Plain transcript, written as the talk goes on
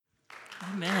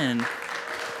Amen.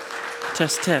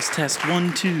 Test, test, test,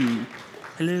 1, 2.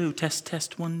 Hello, test,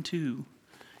 test, 1, 2.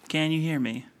 Can you hear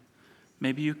me?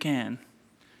 Maybe you can.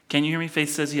 Can you hear me? Faith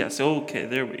says yes. Okay,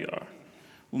 there we are.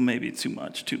 Well, maybe too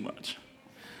much.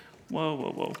 Whoa,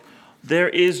 whoa, whoa. There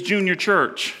is junior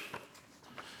church.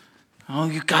 Oh,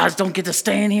 you guys don't get to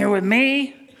stay in here with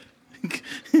me?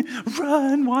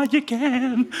 Run while you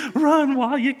can. Run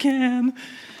while you can.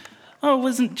 Oh,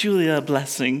 wasn't Julia a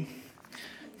blessing?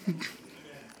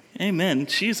 Amen.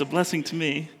 She's a blessing to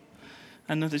me.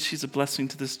 I know that she's a blessing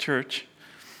to this church.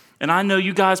 And I know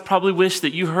you guys probably wish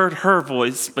that you heard her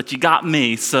voice, but you got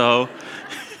me, so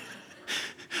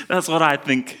that's what I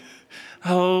think.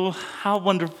 Oh, how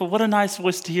wonderful. What a nice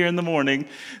voice to hear in the morning.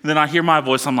 And then I hear my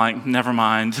voice, I'm like, never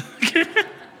mind.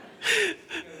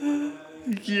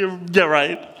 Yeah,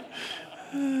 right.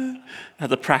 I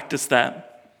have to practice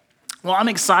that. Well, I'm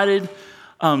excited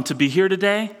to be here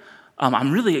today.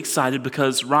 I'm really excited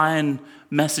because Ryan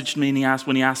messaged me and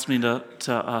when he asked me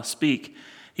to speak,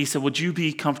 he said, would you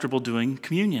be comfortable doing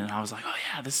communion? And I was like, oh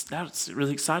yeah, that's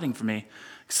really exciting for me.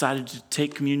 Excited to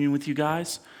take communion with you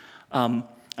guys. I'm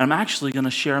actually going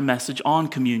to share a message on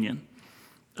communion.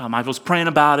 I was praying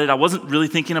about it. I wasn't really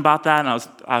thinking about that, and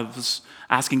I was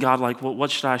asking God, like, what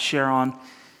should I share on?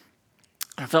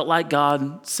 I felt like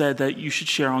God said that you should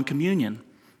share on communion.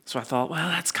 So I thought, well,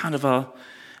 that's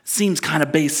seems kind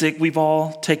of basic. We've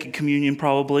all taken communion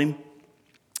probably.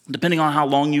 Depending on how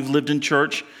long you've lived in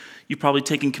church, you've probably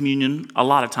taken communion a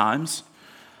lot of times.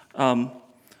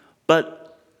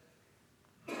 But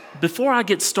before I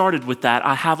get started with that,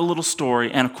 I have a little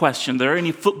story and a question. Are there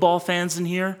any football fans in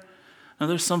here? Now,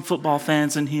 there's some football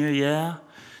fans in here, yeah?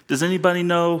 Does anybody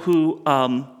know who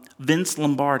Vince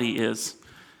Lombardi is?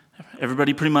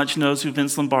 Everybody pretty much knows who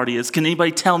Vince Lombardi is. Can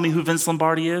anybody tell me who Vince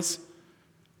Lombardi is?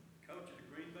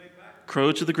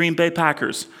 Coach of the Green Bay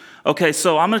Packers. Okay,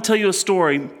 so I'm going to tell you a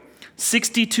story.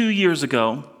 62 years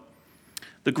ago,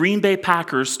 the Green Bay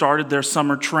Packers started their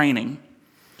summer training.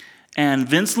 And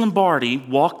Vince Lombardi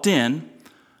walked in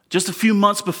just a few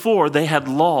months before they had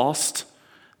lost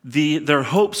their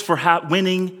hopes for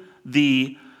winning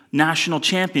the national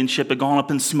championship had gone up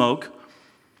in smoke.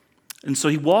 And so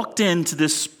he walked into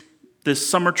this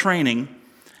summer training,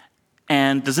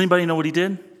 and does anybody know what he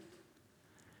did?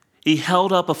 He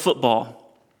held up a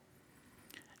football,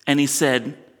 and he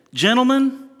said,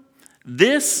 gentlemen,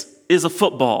 this is a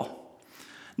football.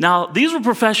 Now, these were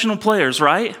professional players,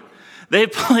 right? They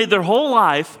played their whole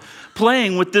life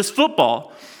playing with this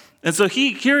football. And so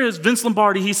here is Vince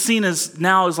Lombardi. He's seen as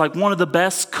like one of the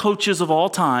best coaches of all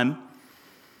time.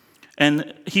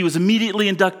 And he was immediately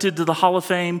inducted to the Hall of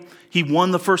Fame. He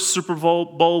won the first Super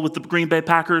Bowl with the Green Bay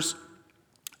Packers.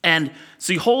 And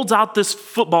so he holds out this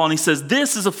football and he says,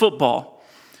 this is a football.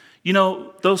 You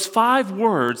know, those 5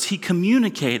 words, he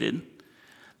communicated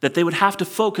that they would have to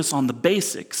focus on the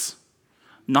basics,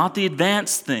 not the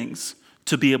advanced things,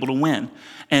 to be able to win.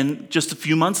 And just a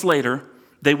few months later,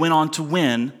 they went on to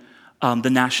win the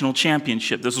national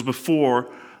championship. This was before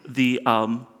the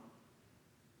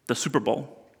Super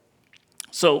Bowl.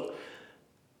 So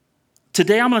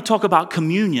today I'm going to talk about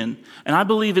communion, and I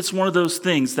believe it's one of those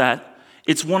things that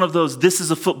it's one of those, this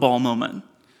is a football moment.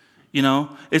 You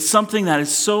know, it's something that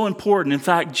is so important. In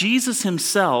fact, Jesus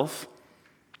himself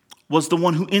was the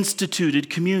one who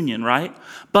instituted communion, right?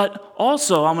 But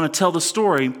also, I'm going to tell the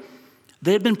story,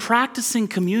 they had been practicing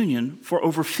communion for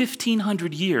over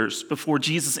 1,500 years before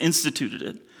Jesus instituted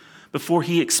it, before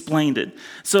he explained it.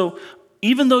 So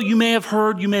even though you may have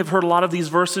heard a lot of these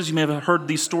verses, you may have heard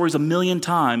these stories a million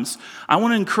times, I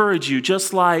want to encourage you,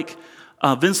 just like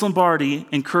Vince Lombardi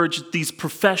encouraged these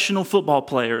professional football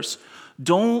players,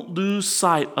 don't lose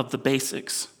sight of the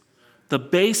basics. The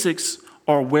basics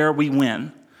are where we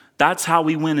win. That's how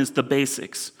we win, is the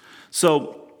basics.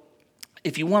 So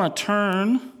if you want to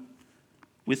turn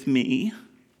with me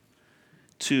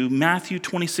to Matthew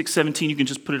 26:17, you can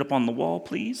just put it up on the wall,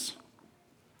 please.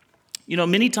 You know,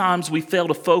 many times we fail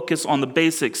to focus on the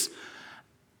basics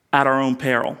at our own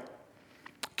peril.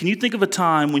 Can you think of a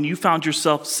time when you found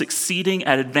yourself succeeding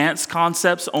at advanced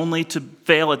concepts only to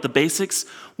fail at the basics?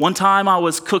 One time I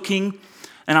was cooking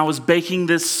and I was baking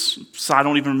this, so I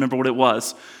don't even remember what it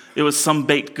was. It was some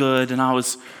baked good, and I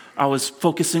was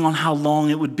focusing on how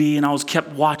long it would be, and I kept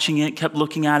watching it, kept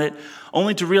looking at it,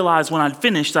 only to realize when I'd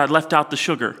finished, I'd left out the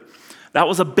sugar. That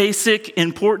was a basic,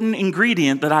 important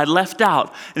ingredient that I left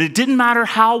out. And it didn't matter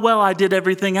how well I did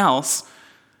everything else.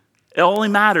 It only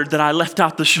mattered that I left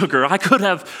out the sugar. I could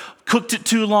have cooked it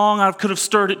too long. I could have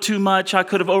stirred it too much. I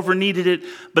could have over-kneaded it.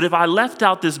 But if I left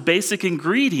out this basic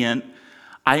ingredient,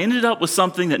 I ended up with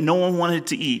something that no one wanted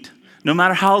to eat. No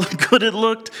matter how good it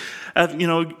looked,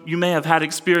 You may have had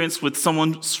experience with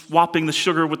someone swapping the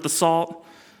sugar with the salt.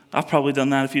 I've probably done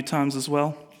that a few times as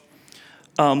well.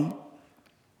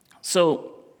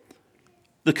 So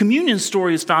the communion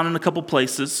story is found in a couple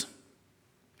places.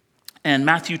 And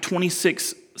Matthew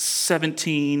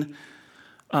 26:17,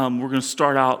 we're going to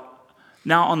start out.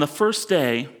 Now on the first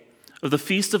day of the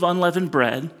Feast of Unleavened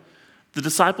Bread, the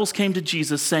disciples came to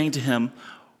Jesus saying to him,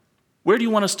 "Where do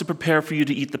you want us to prepare for you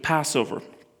to eat the Passover?"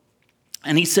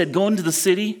 And he said, "Go into the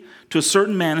city to a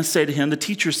certain man and say to him, 'The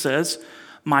teacher says,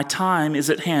 my time is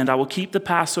at hand. I will keep the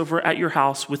Passover at your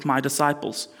house with my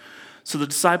disciples.' So the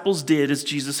disciples did as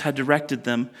Jesus had directed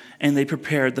them, and they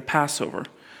prepared the Passover."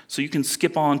 So you can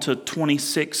skip on to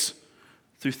 26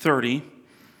 through 30.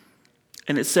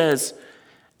 And it says,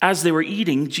 as they were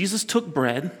eating, Jesus took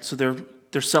bread. So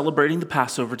they're celebrating the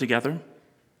Passover together.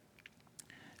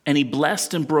 And he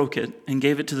blessed and broke it and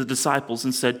gave it to the disciples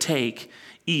and said, "Take,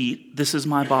 eat, this is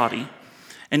my body."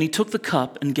 And he took the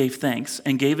cup and gave thanks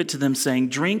and gave it to them, saying,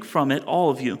 "Drink from it, all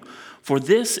of you, for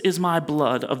this is my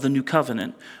blood of the new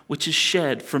covenant, which is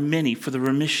shed for many for the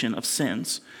remission of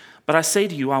sins. But I say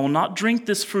to you, I will not drink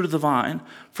this fruit of the vine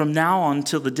from now on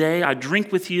until the day I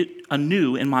drink with you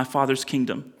anew in my Father's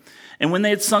kingdom." And when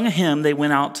they had sung a hymn, they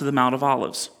went out to the Mount of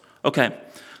Olives. Okay,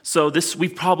 so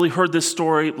we've probably heard this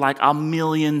story like a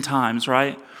million times,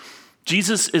 right?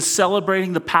 Jesus is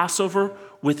celebrating the Passover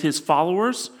with his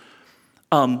followers.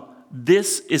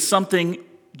 This is something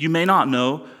you may not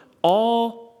know.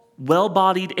 All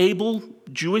well-bodied, able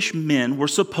Jewish men were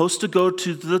supposed to go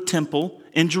to the temple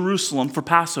in Jerusalem for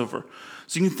Passover.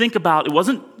 So you can think about, it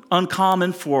wasn't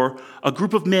uncommon for a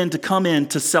group of men to come in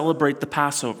to celebrate the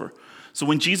Passover. So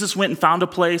when Jesus went and found a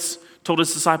place, told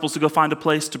his disciples to go find a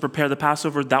place to prepare the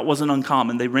Passover, that wasn't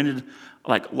uncommon. They rented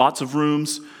like lots of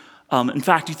rooms. In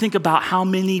fact, you think about how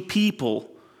many people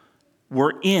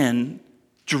were in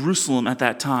Jerusalem at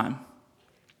that time.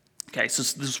 Okay, so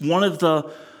this is one of the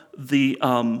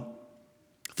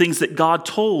things that God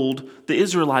told the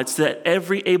Israelites, that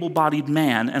every able-bodied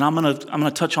man, and I'm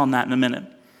gonna touch on that in a minute.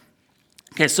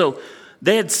 Okay, so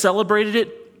they had celebrated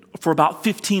it for about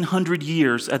 1,500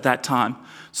 years at that time.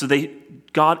 So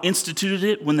God instituted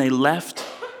it when they left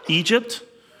Egypt.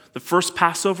 The first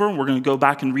Passover, we're going to go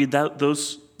back and read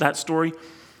that story,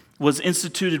 was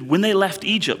instituted when they left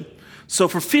Egypt. So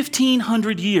for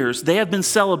 1,500 years, they have been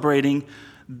celebrating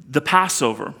the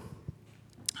Passover.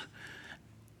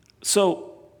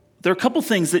 So there are a couple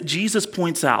things that Jesus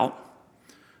points out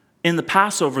in the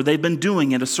Passover. They've been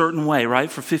doing it a certain way, right,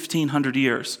 for 1,500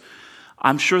 years.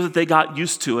 I'm sure that they got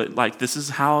used to it, like this is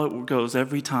how it goes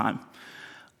every time.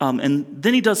 And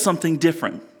then he does something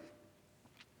different.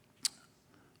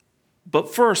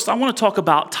 But first, I want to talk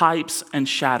about types and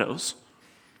shadows.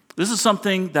 This is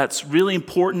something that's really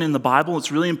important in the Bible.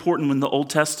 It's really important in the Old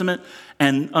Testament,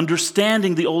 and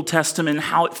understanding the Old Testament and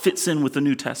how it fits in with the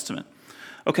New Testament.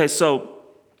 Okay, so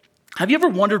have you ever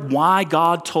wondered why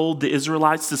God told the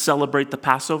Israelites to celebrate the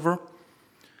Passover?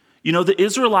 You know, the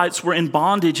Israelites were in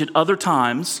bondage at other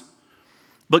times,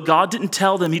 but God didn't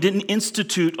tell them, he didn't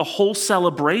institute a whole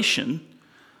celebration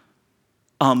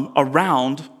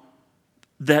around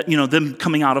that, them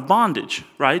coming out of bondage,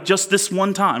 right? Just this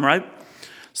one time, right?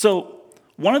 So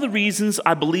one of the reasons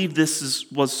I believe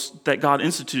was that God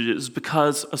instituted it is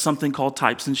because of something called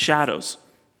types and shadows.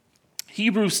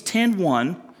 Hebrews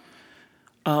 10:1,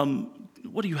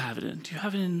 what do you have it in? Do you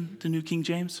have it in the New King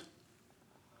James?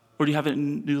 Or do you have it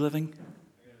in New Living?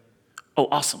 Oh,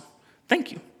 awesome.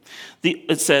 Thank you.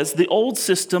 It says, "The old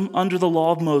system under the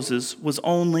law of Moses was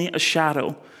only a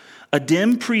shadow, a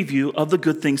dim preview of the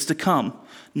good things to come,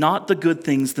 not the good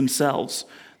things themselves.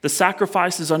 The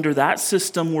sacrifices under that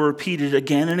system were repeated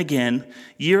again and again,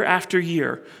 year after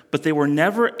year, but they were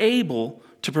never able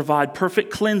to provide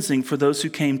perfect cleansing for those who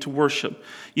came to worship."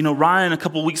 Ryan a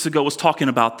couple weeks ago was talking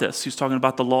about this. He was talking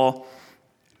about the law.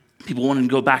 People wanted to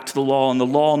go back to the law, and the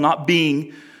law not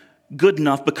being good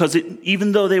enough because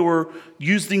even though they were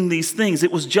using these things,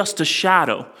 it was just a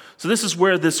shadow. So this is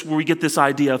where we get this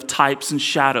idea of types and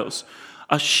shadows.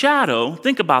 A shadow,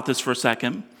 think about this for a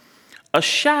second. A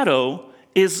shadow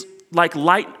is like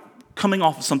light coming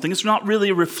off of something. It's not really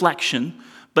a reflection,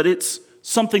 but it's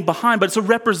something behind, but it's a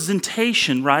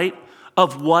representation, right,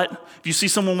 of what, if you see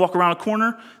someone walk around a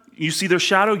corner, you see their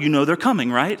shadow, you know they're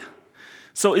coming, right?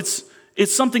 So it's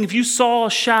something, if you saw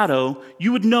a shadow,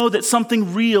 you would know that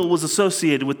something real was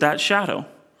associated with that shadow,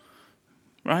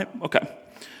 right? Okay.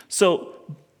 So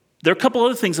there are a couple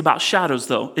other things about shadows,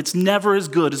 though. It's never as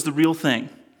good as the real thing.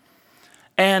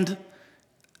 And,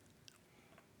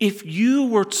 if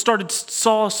you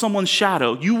saw someone's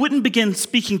shadow, you wouldn't begin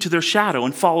speaking to their shadow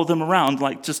and follow them around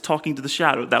like just talking to the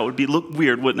shadow. That would look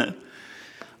weird, wouldn't it?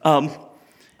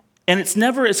 And it's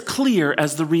never as clear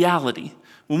as the reality.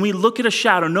 When we look at a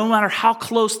shadow, no matter how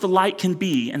close the light can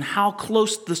be and how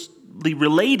closely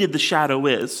related the shadow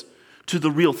is to the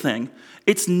real thing,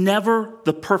 it's never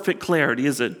the perfect clarity,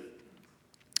 is it?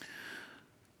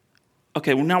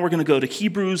 Okay, well, now we're going to go to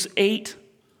Hebrews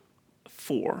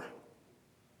 8:4.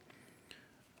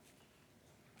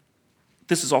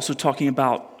 This is also talking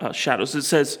about shadows. It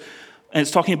says, and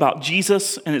it's talking about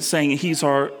Jesus, and it's saying he's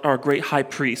our great high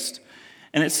priest.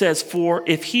 And it says, for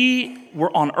if he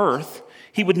were on earth,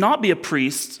 he would not be a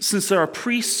priest, since there are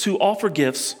priests who offer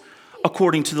gifts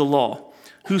according to the law,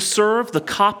 who serve the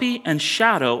copy and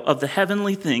shadow of the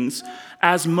heavenly things,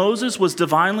 as Moses was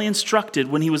divinely instructed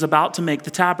when he was about to make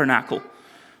the tabernacle.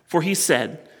 For he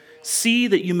said, see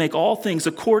that you make all things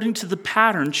according to the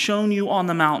pattern shown you on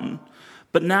the mountain.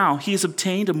 But now he has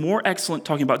obtained a more excellent,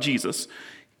 talking about Jesus,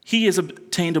 he has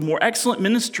obtained a more excellent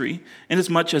ministry,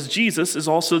 inasmuch as Jesus is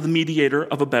also the mediator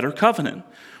of a better covenant,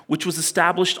 which was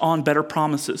established on better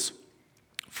promises.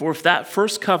 For if that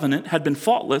first covenant had been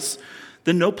faultless,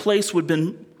 then no place would have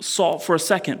been sought for a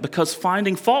second, because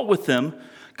finding fault with them,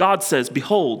 God says,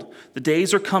 behold, the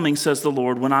days are coming, says the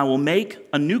Lord, when I will make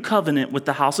a new covenant with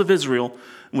the house of Israel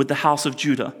and with the house of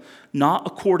Judah, not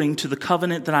according to the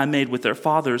covenant that I made with their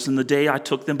fathers in the day I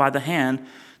took them by the hand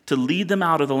to lead them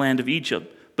out of the land of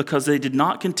Egypt, because they did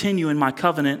not continue in my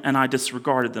covenant and I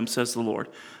disregarded them, says the Lord.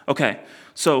 Okay,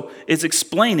 so it's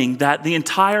explaining that the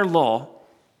entire law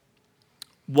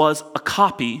was a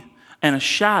copy and a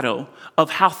shadow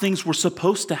of how things were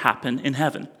supposed to happen in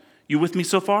heaven. You with me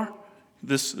so far?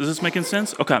 Is this making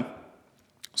sense? Okay.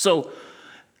 So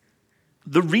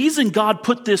the reason God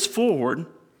put this forward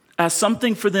as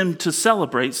something for them to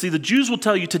celebrate, see, the Jews will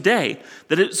tell you today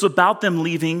that it's about them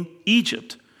leaving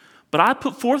Egypt. But I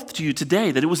put forth to you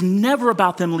today that it was never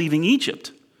about them leaving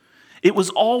Egypt. It was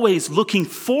always looking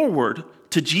forward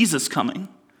to Jesus coming.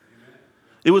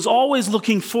 It was always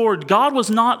looking forward. God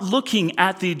was not looking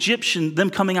at the Egyptian, them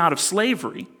coming out of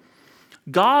slavery.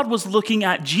 God was looking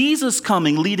at Jesus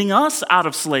coming, leading us out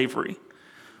of slavery.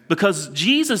 Because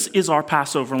Jesus is our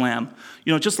Passover lamb.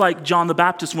 You know, just like John the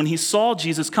Baptist, when he saw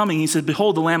Jesus coming, he said,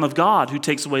 behold, the Lamb of God who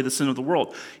takes away the sin of the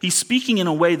world. He's speaking in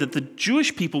a way that the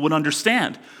Jewish people would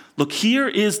understand. Look, here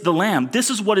is the Lamb. This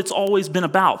is what it's always been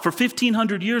about. For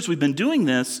 1,500 years we've been doing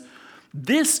this.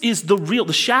 This is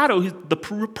the shadow, the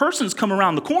person's come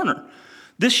around the corner.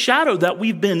 This shadow that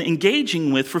we've been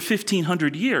engaging with for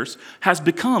 1,500 years has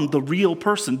become the real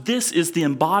person. This is the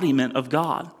embodiment of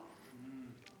God.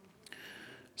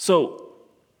 So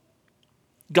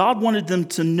God wanted them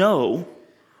to know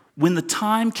when the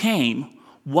time came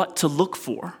what to look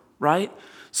for, right?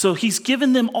 So he's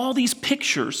given them all these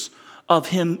pictures of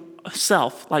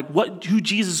himself, like who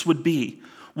Jesus would be,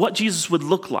 what Jesus would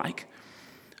look like.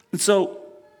 And so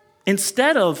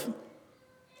instead of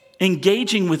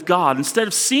engaging with God, instead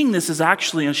of seeing this as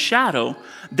actually a shadow,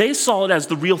 they saw it as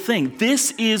the real thing.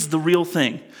 This is the real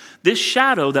thing. This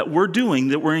shadow that we're doing,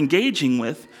 that we're engaging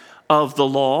with, of the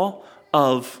law,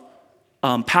 of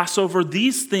Passover,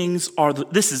 these things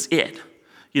this is it,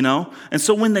 you know? And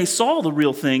so when they saw the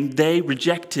real thing, they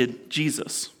rejected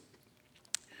Jesus.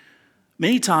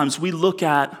 Many times we look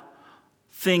at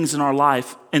things in our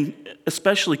life, and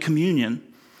especially communion,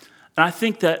 and I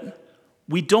think that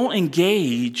we don't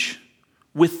engage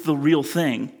with the real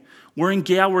thing. We're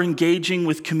engaging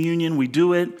with communion. We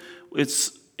do it.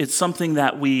 It's something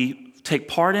that we take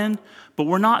part in, but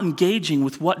we're not engaging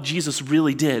with what Jesus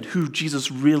really did, who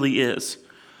Jesus really is.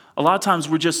 A lot of times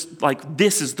we're just like,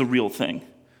 this is the real thing.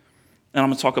 And I'm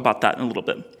going to talk about that in a little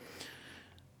bit.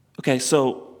 Okay,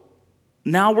 so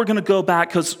now we're going to go back,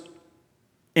 because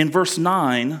in verse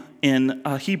 9 in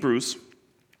Hebrews,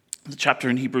 the chapter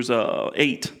in Hebrews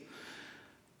 8,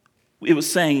 it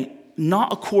was saying,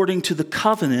 not according to the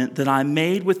covenant that I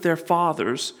made with their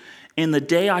fathers in the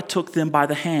day I took them by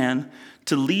the hand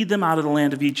to lead them out of the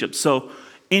land of Egypt. So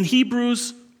in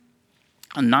Hebrews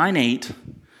 9:8,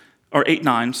 or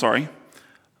 8:9, sorry,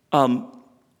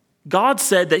 God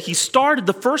said that he started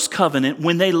the first covenant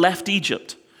when they left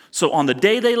Egypt. So on the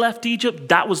day they left Egypt,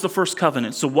 that was the first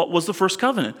covenant. So what was the first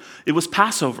covenant? It was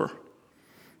Passover.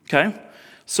 Okay?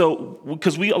 So,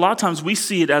 because a lot of times we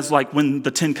see it as like when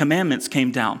the Ten Commandments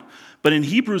came down. But in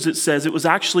Hebrews it says it was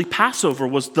actually Passover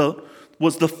was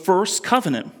the first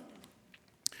covenant.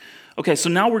 Okay, so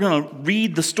now we're going to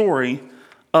read the story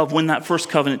of when that first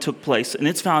covenant took place. And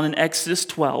it's found in Exodus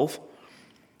 12,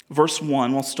 verse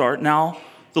 1. We'll start. Now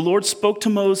the Lord spoke to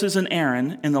Moses and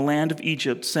Aaron in the land of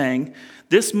Egypt, saying,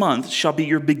 "This month shall be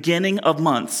your beginning of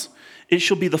months. It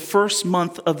shall be the first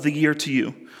month of the year to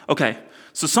you." Okay,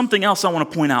 so something else I want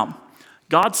to point out.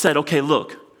 God said, okay,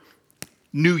 look,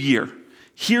 new year.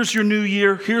 Here's your new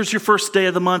year. Here's your first day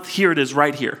of the month. Here it is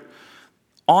right here.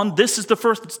 This is the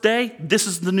first day. This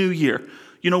is the new year.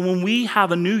 When we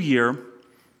have a new year,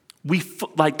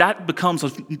 that becomes a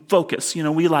focus.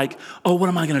 We oh, what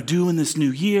am I going to do in this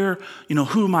new year?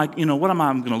 Who am I, what am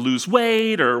I going to lose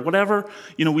weight or whatever?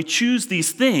 We choose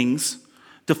these things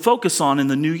to focus on in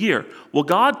the new year. Well,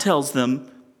 God tells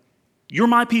them, you're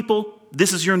my people.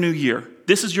 This is your new year.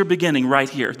 This is your beginning right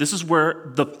here. This is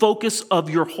where the focus of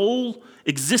your whole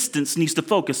existence needs to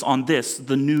focus on this,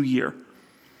 the new year.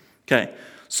 Okay,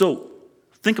 so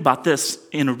think about this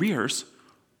in arrears.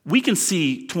 We can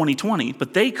see 2020,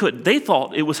 but they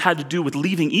thought it had to do with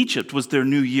leaving Egypt was their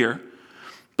new year.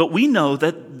 But we know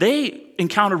that they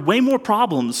encountered way more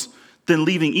problems than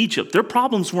leaving Egypt. Their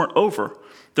problems weren't over.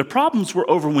 Their problems were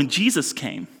over when Jesus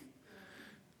came.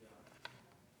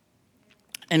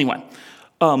 Anyway,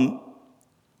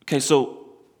 okay, so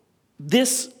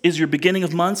this is your beginning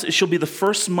of months. It shall be the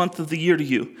first month of the year to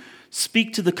you.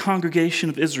 Speak to the congregation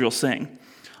of Israel, saying,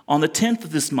 on the 10th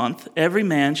of this month, every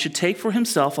man should take for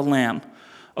himself a lamb,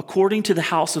 according to the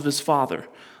house of his father,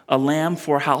 a lamb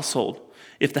for a household.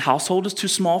 If the household is too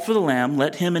small for the lamb,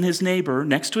 let him and his neighbor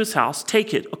next to his house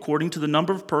take it according to the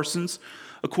number of persons,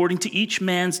 according to each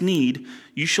man's need.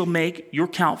 You shall make your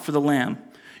count for the lamb.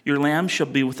 Your lamb shall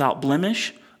be without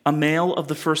blemish, a male of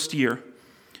the first year.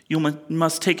 You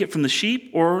must take it from the sheep,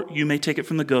 or you may take it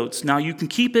from the goats. Now you shall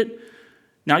keep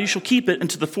it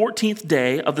unto the 14th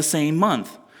day of the same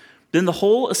month. Then the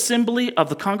whole assembly of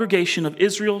the congregation of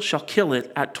Israel shall kill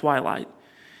it at twilight.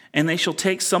 And they shall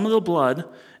take some of the blood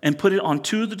and put it on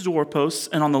two of the doorposts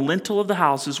and on the lintel of the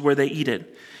houses where they eat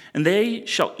it. And they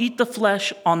shall eat the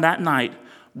flesh on that night,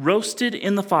 roasted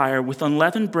in the fire with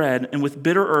unleavened bread, and with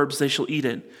bitter herbs they shall eat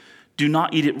it. Do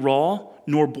not eat it raw,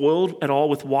 nor boiled at all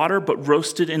with water, but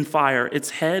roasted in fire,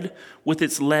 its head with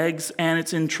its legs and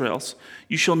its entrails.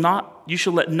 You shall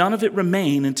let none of it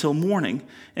remain until morning,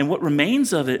 and what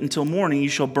remains of it until morning you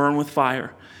shall burn with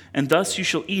fire. And thus you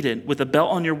shall eat it, with a belt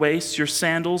on your waist, your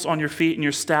sandals on your feet, and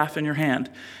your staff in your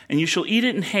hand. And you shall eat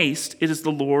it in haste. It is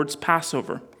the Lord's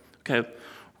Passover. Okay,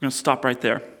 we're going to stop right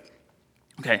there.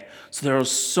 Okay, so there is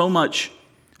so much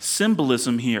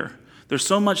symbolism here. There's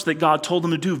so much that God told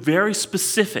them to do, very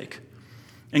specific.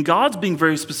 And God's being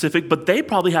very specific, but they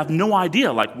probably have no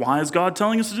idea. Why is God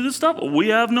telling us to do this stuff? We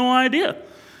have no idea.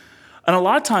 And a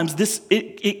lot of times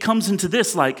it comes into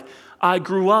this, I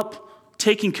grew up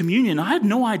taking communion. I had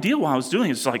no idea what I was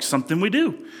doing. It's like something we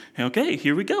do. Okay,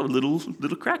 here we go. Little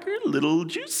cracker, little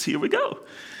juice, here we go.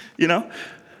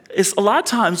 It's a lot of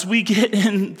times we get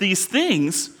in these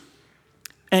things,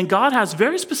 and God has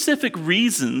very specific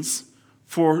reasons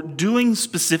for doing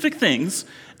specific things,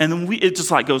 and then it just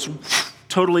goes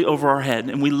totally over our head,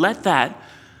 and we let that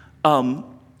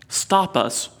stop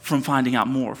us from finding out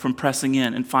more, from pressing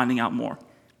in and finding out more.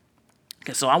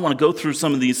 Okay, so I want to go through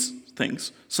some of these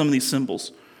things, some of these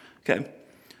symbols. Okay,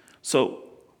 so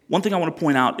one thing I want to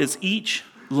point out is each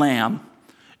lamb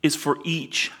is for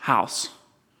each house.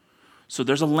 So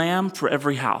there's a lamb for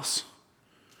every house.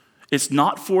 It's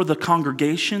not for the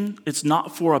congregation. It's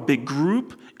not for a big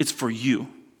group. It's for you.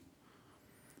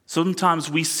 Sometimes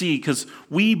we see, because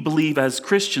we believe as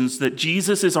Christians that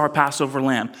Jesus is our Passover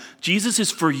lamb. Jesus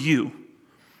is for you.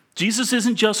 Jesus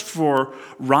isn't just for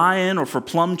Ryan or for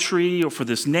Plumtree or for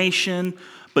this nation,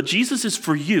 but Jesus is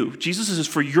for you. Jesus is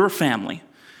for your family.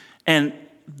 And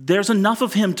there's enough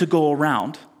of him to go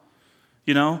around.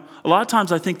 A lot of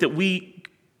times I think that we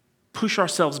push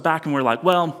ourselves back and we're like,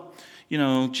 well,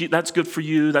 that's good for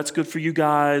you. That's good for you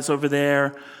guys over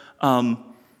there.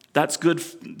 That's good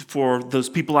for those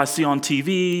people I see on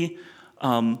TV.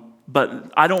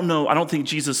 But I don't know. I don't think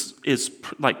Jesus is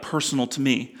personal to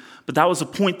me. But that was a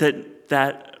point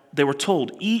that they were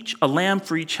told, a lamb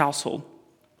for each household.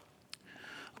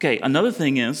 Okay, another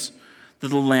thing is that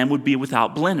the lamb would be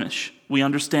without blemish. We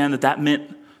understand that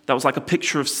meant that was like a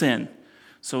picture of sin.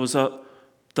 So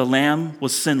the lamb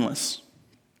was sinless.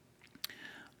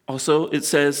 Also, it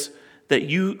says that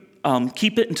you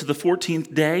keep it until the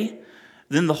 14th day.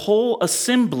 Then the whole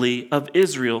assembly of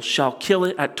Israel shall kill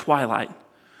it at twilight.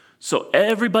 So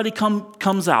everybody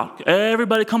comes out.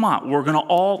 Everybody come out. We're going to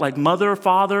all, mother,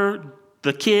 father,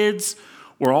 the kids,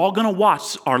 we're all going to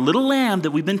watch our little lamb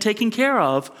that we've been taking care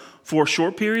of for a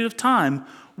short period of time.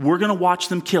 We're going to watch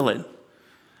them kill it.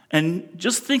 And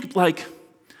just think,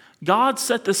 God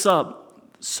set this up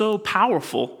so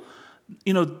powerful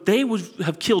they would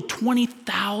have killed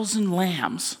 20,000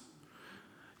 lambs.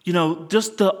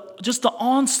 Just the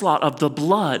onslaught of the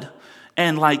blood.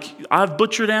 And I've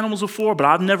butchered animals before, but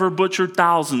I've never butchered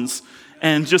thousands.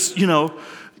 And just,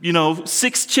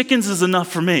 6 chickens is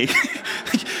enough for me.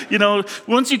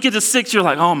 Once you get to 6, you're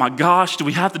like, oh my gosh, do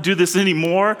we have to do this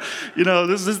anymore?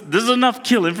 This is enough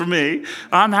killing for me.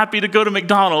 I'm happy to go to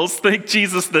McDonald's. Thank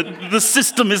Jesus that the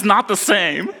system is not the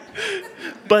same.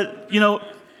 But,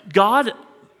 God,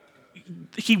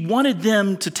 he wanted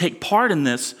them to take part in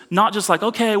this, not just like,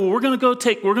 okay, well, we're going to go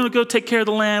take care of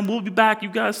the lamb. We'll be back. You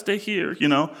guys stay here.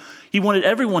 He wanted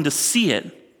everyone to see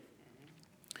it.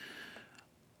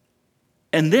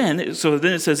 And then it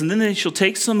says, and then they shall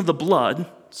take some of the blood.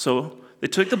 So they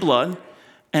took the blood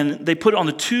and they put it on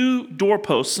the 2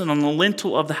 doorposts and on the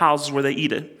lintel of the houses where they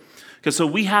eat it. Because so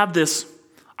we have this,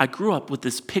 I grew up with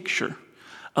this picture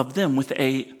of them with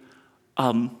a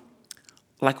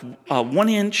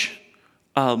 1-inch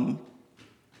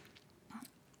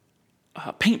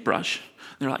paintbrush.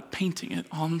 They're painting it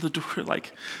on the door.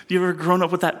 Have you ever grown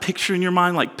up with that picture in your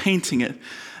mind, painting it?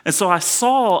 And so I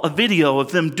saw a video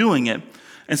of them doing it.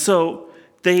 And so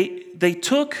they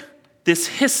took this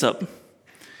hyssop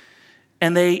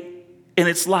and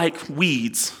it's like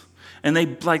weeds. And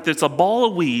there's a ball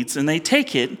of weeds and they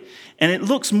take it and it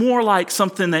looks more like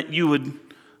something that you would,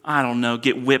 I don't know,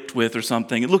 get whipped with or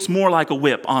something. It looks more like a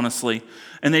whip, honestly.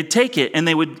 And they'd take it and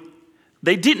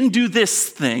they didn't do this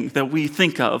thing that we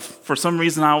think of. For some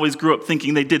reason, I always grew up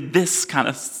thinking they did this kind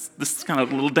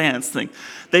of little dance thing.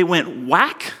 They went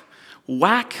whack,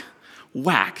 whack,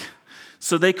 whack.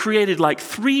 So they created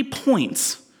 3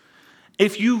 points.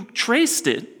 If you traced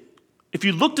it, if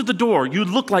you looked at the door, you'd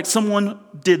look like someone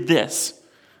did this.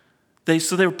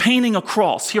 So they were painting a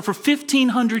cross here for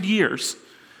 1,500 years.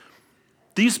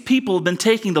 These people have been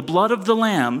taking the blood of the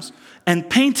lambs and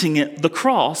painting the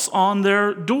cross on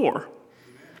their door.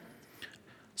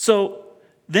 So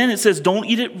then it says, don't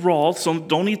eat it raw, so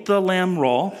don't eat the lamb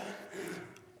raw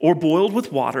or boiled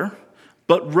with water,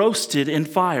 but roasted in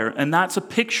fire. And that's a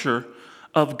picture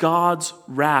of God's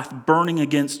wrath burning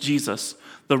against Jesus.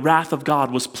 The wrath of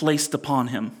God was placed upon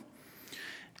him.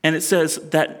 And it says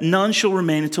that none shall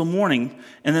remain until morning,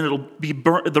 and then it'll be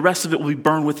burnt, the rest of it will be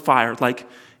burned with fire.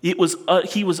 He was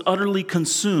utterly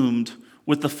consumed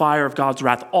with the fire of God's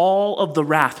wrath. All of the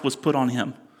wrath was put on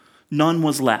him. None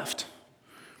was left.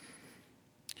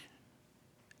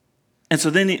 And so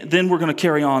then we're going to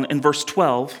carry on in verse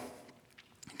 12.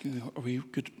 Are we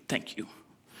good? Thank you.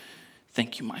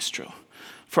 Thank you, Maestro.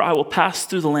 For I will pass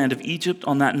through the land of Egypt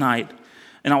on that night,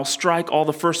 and I will strike all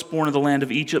the firstborn of the land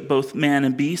of Egypt, both man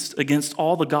and beast. Against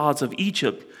all the gods of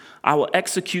Egypt I will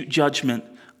execute judgment.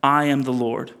 I am the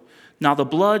Lord. Now the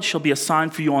blood shall be a sign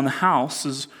for you on the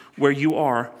houses where you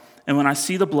are. And when I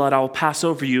see the blood, I will pass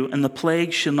over you, and the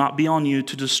plague shall not be on you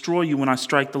to destroy you when I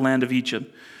strike the land of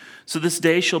Egypt. So this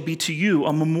day shall be to you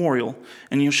a memorial,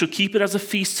 and you shall keep it as a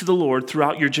feast to the Lord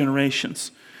throughout your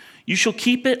generations. You shall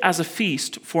keep it as a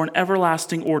feast for an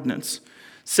everlasting ordinance.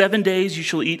 7 days you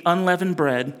shall eat unleavened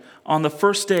bread. On the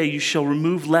first day you shall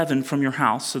remove leaven from your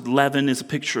house. So leaven is a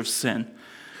picture of sin.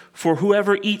 For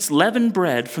whoever eats leavened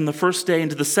bread from the first day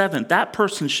into the 7th, that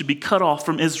person should be cut off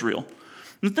from Israel.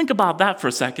 And think about that for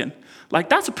a second.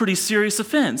 That's a pretty serious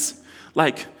offense.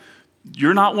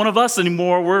 You're not one of us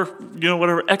anymore. We're,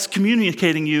 whatever,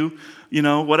 excommunicating you,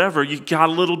 whatever. You got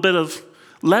a little bit of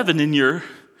leaven in you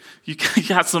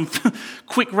got some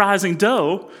quick rising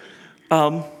dough.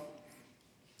 On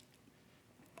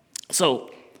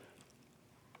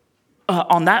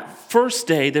that first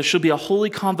day, there shall be a holy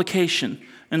convocation.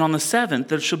 And on the 7th,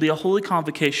 there shall be a holy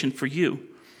convocation for you.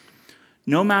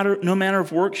 No manner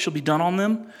of work shall be done on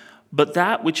them, but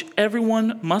that which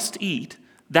everyone must eat,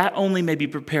 that only may be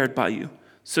prepared by you.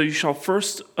 So you shall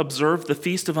first observe the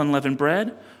feast of unleavened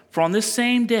bread, for on this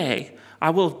same day I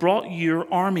will have brought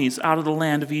your armies out of the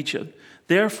land of Egypt.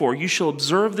 Therefore you shall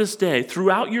observe this day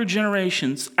throughout your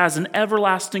generations as an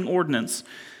everlasting ordinance.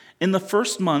 In the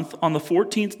first month, on the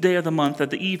 14th day of the month at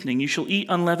the evening, you shall eat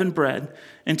unleavened bread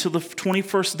until the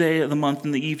 21st day of the month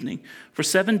in the evening. For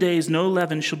 7 days no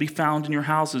leaven shall be found in your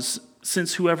houses,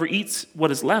 since whoever eats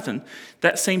what is leavened,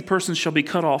 that same person shall be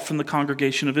cut off from the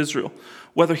congregation of Israel,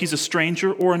 whether he's a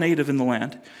stranger or a native in the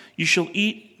land. You shall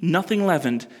eat nothing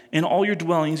leavened. In all your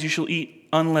dwellings you shall eat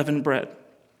unleavened bread.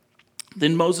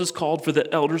 Then Moses called for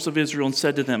the elders of Israel and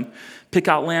said to them, pick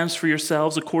out lambs for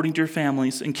yourselves according to your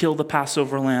families and kill the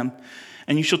Passover lamb.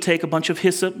 And you shall take a bunch of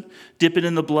hyssop, dip it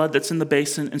in the blood that's in the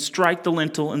basin, and strike the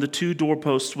lintel and the 2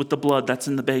 doorposts with the blood that's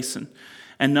in the basin.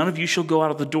 And none of you shall go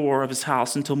out of the door of his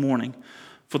house until morning.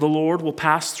 For the Lord will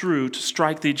pass through to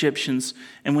strike the Egyptians,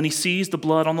 and when he sees the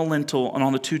blood on the lintel and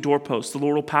on the 2 doorposts, the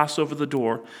Lord will pass over the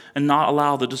door and not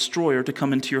allow the destroyer to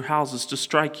come into your houses to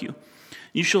strike you.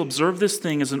 You shall observe this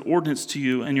thing as an ordinance to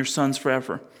you and your sons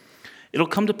forever. It'll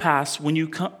come to pass when you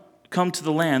come to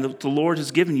the land that the Lord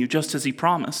has given you, just as he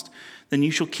promised, then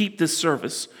you shall keep this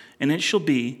service. And it shall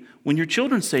be, when your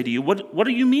children say to you, what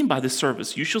do you mean by this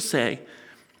service? You shall say,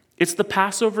 it's the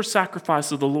Passover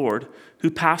sacrifice of the Lord, who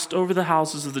passed over the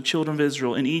houses of the children of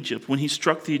Israel in Egypt when he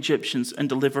struck the Egyptians and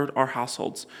delivered our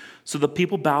households. So the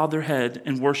people bowed their head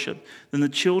and worshiped. Then the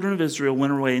children of Israel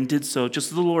went away and did so, just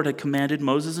as the Lord had commanded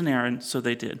Moses and Aaron, so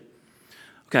they did.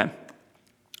 Okay,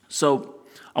 so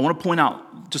I want to point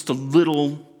out just a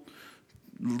little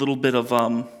bit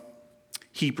of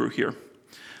Hebrew here.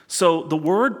 So the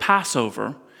word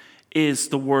Passover is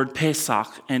the word Pesach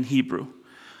in Hebrew.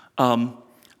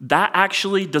 That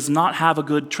actually does not have a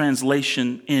good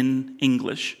translation in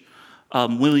English.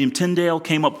 William Tyndale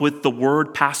came up with the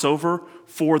word Passover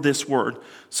for this word.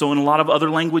 So in a lot of other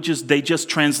languages, they just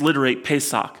transliterate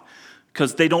Pesach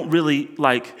because they don't really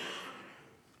like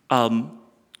the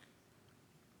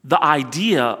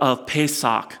idea of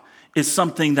Pesach is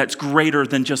something that's greater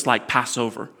than just like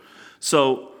Passover.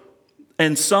 So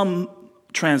in some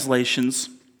translations,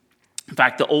 in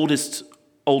fact, the oldest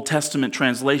Old Testament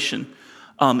translation,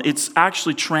 it's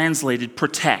actually translated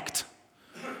protect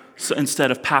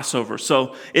instead of Passover.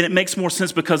 So and it makes more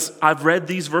sense because I've read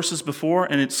these verses before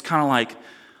and it's kind of like,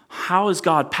 how is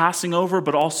God passing over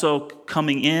but also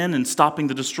coming in and stopping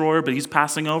the destroyer, but he's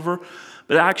passing over?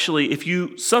 But actually, if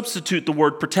you substitute the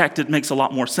word protect, it makes a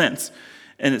lot more sense.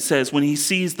 And it says, when he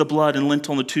sees the blood and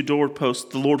lintel on the 2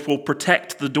 doorposts, the Lord will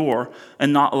protect the door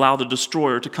and not allow the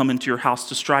destroyer to come into your house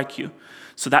to strike you.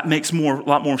 So that makes a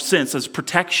lot more sense as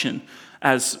protection,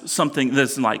 as something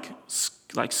that's like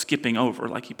skipping over,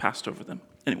 like he passed over them.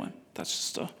 Anyway,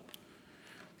 that's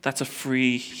a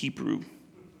free Hebrew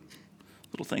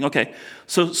little thing. Okay,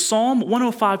 so Psalm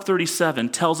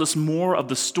 105:37 tells us more of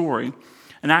the story.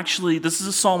 And actually, this is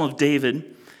a psalm of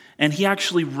David, and he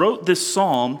actually wrote this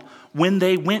psalm when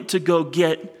they went to go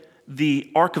get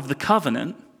the Ark of the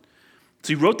Covenant. So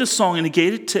he wrote this song and he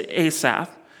gave it to Asaph,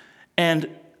 and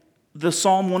the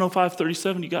Psalm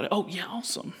 105:37, you got it? Oh, yeah,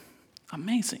 awesome.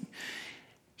 Amazing.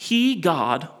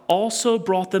 God, also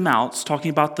brought them out. It's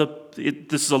talking about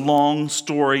this is a long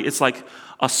story. It's like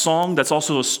a song that's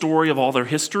also a story of all their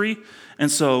history.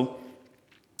 And so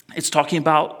it's talking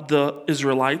about the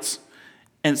Israelites.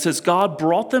 And it says, God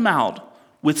brought them out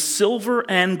with silver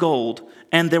and gold,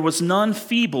 and there was none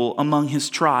feeble among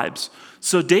his tribes.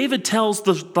 So David tells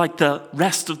the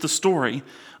rest of the story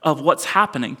of what's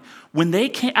happening. When they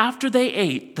came, after they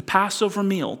ate the Passover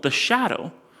meal, the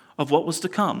shadow of what was to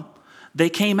come, they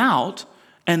came out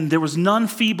and there was none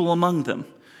feeble among them.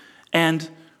 And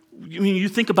when you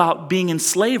think about being in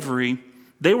slavery,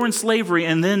 they were in slavery,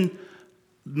 and then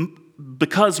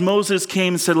because Moses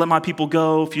came and said, let my people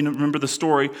go, if you remember the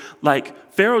story,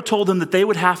 like Pharaoh told them that they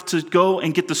would have to go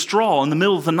and get the straw in the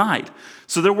middle of the night.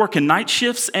 So they're working night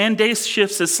shifts and day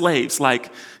shifts as slaves.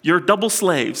 Like, you're double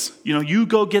slaves. You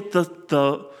go get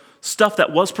the stuff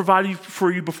that was provided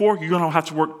for you before, you're going to have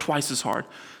to work twice as hard.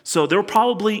 So there were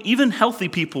probably, even healthy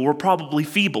people were probably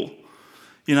feeble.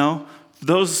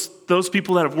 Those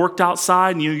people that have worked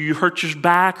outside and you hurt your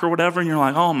back or whatever, and you're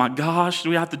like, oh my gosh,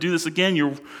 do we have to do this again?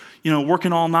 You're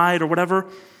working all night or whatever.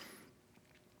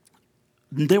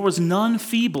 There was none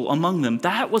feeble among them.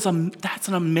 That's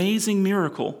an amazing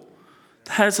miracle.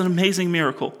 That's an amazing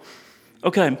miracle.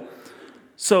 Okay,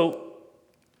 so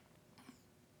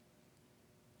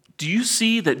do you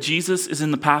see that Jesus is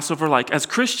in the Passover? Like, as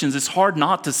Christians, it's hard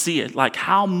not to see it, like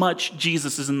how much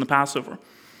Jesus is in the Passover.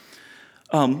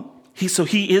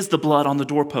 He is the blood on the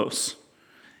doorposts.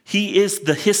 He is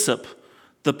the hyssop,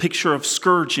 the picture of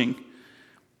scourging.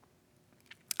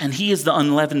 And he is the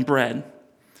unleavened bread.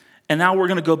 And now we're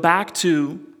going to go back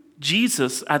to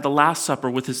Jesus at the Last Supper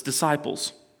with his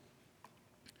disciples.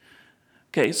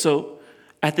 Okay, so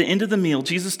at the end of the meal,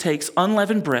 Jesus takes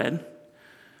unleavened bread,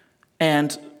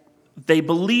 and they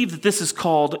believe that this is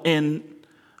called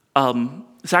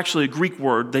it's actually a Greek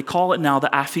word. They call it now the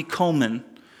afikomen.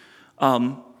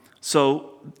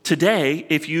 So today,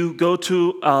 if you go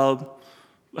to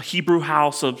a Hebrew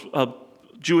house, a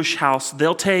Jewish house,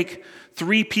 they'll take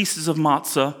 3 pieces of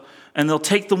matzah, and they'll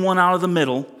take the one out of the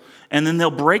middle, and then they'll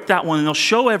break that one, and they'll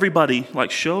show everybody,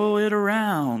 like, show it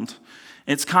around.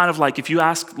 It's kind of like if you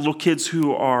ask little kids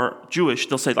who are Jewish,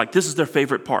 they'll say, like, this is their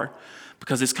favorite part,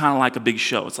 because it's kind of like a big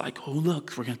show. It's like, oh,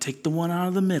 look, we're going to take the one out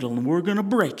of the middle, and we're going to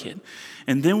break it,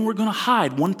 and then we're going to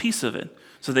hide one piece of it.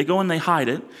 So they go and they hide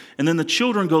it, and then the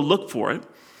children go look for it,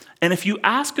 And if you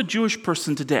ask a Jewish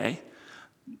person today,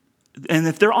 and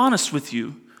if they're honest with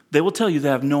you, they will tell you they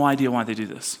have no idea why they do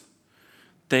this.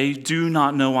 They do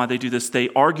not know why they do this. They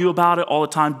argue about it all the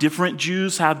time. Different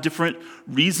Jews have different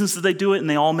reasons that they do it, and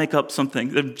they all make up something.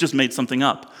 They've just made something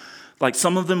up. Like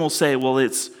some of them will say, well,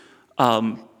 it's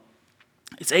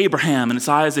Abraham, and it's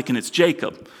Isaac, and it's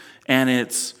Jacob. And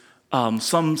it's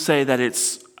some say that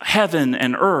it's heaven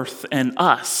and earth and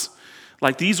us.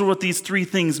 Like these are what these three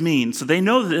things mean. So they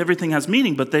know that everything has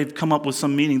meaning, but they've come up with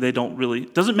some meaning they don't really,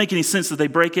 it doesn't make any sense that they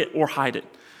break it or hide it.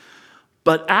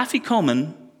 But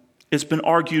afikomen, it's been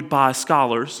argued by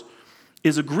scholars,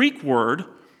 is a Greek word,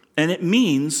 and it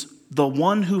means the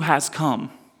one who has come.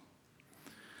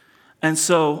 And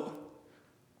so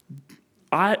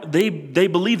they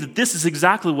believe that this is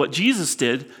exactly what Jesus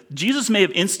did. Jesus may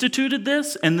have instituted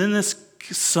this, and then this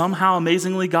somehow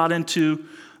amazingly got into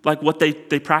like what they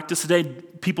practice today.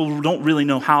 People don't really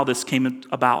know how this came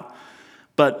about.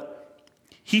 But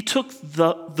he took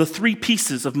the three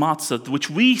pieces of matzah, which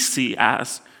we see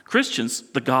as Christians,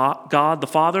 the God the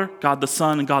Father, God the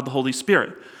Son, and God the Holy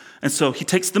Spirit. And so he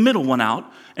takes the middle one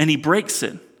out and he breaks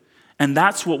it. And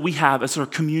that's what we have as our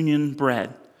communion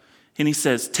bread. And he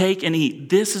says, take and eat.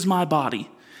 This is my body,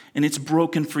 and it's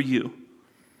broken for you.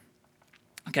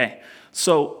 Okay,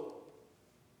 so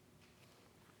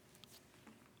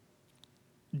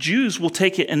Jews will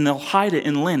take it and they'll hide it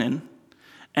in linen,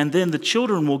 and then the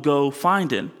children will go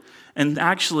find it. And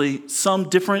actually, some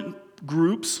different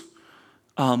groups,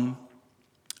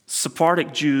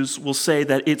 Sephardic Jews will say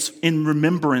that it's in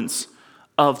remembrance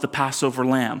of the Passover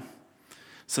lamb.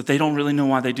 So they don't really know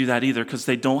why they do that either, because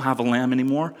they don't have a lamb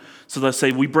anymore. So they'll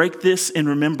say, we break this in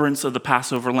remembrance of the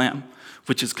Passover lamb,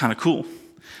 which is kind of cool.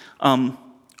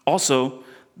 Also,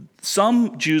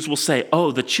 some Jews will say,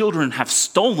 oh, the children have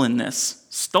stolen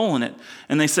it.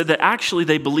 And they said that actually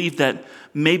they believe that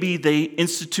maybe they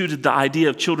instituted the idea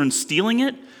of children stealing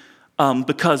it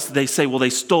because they say, well, they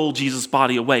stole Jesus'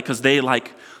 body away, because they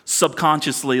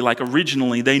subconsciously,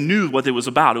 originally, they knew what it was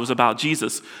about. It was about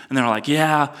Jesus. And they're like,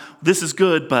 yeah, this is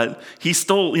good, but he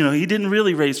stole, he didn't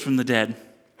really raise from the dead.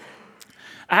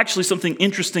 Actually, something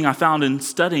interesting I found in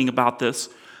studying about this,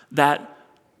 that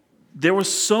there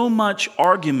was so much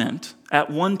argument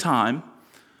at one time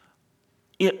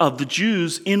of the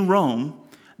Jews in Rome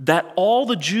that all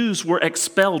the Jews were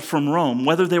expelled from Rome,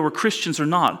 whether they were Christians or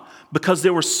not, because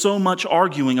there was so much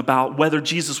arguing about whether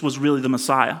Jesus was really the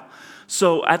Messiah.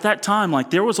 So at that time,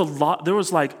 there was a lot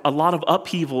of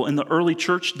upheaval in the early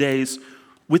church days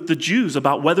with the Jews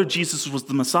about whether Jesus was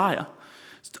the Messiah.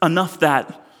 Enough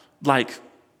that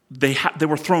they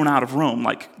were thrown out of Rome.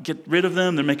 Get rid of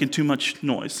them, they're making too much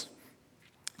noise.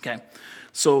 Okay,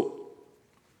 so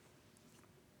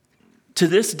to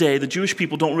this day, the Jewish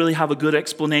people don't really have a good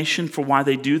explanation for why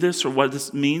they do this or what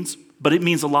this means, but it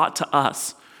means a lot to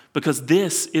us because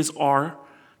this is our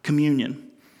communion.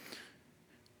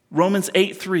 Romans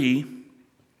 8:3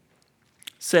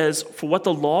 says, for what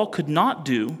the law could not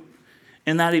do,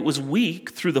 in that it was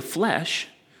weak through the flesh,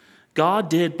 God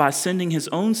did by sending his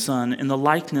own Son in the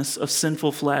likeness of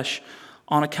sinful flesh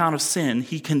on account of sin.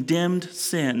 He condemned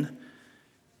sin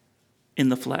in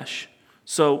the flesh.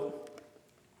 So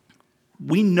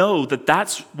we know that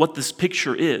that's what this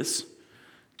picture is.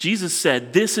 Jesus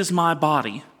said, this is my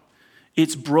body.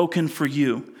 It's broken for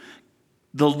you.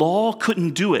 The law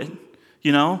couldn't do it.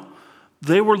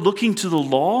 They were looking to the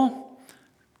law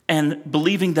and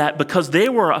believing that because they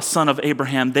were a son of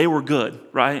Abraham, they were good,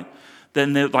 right?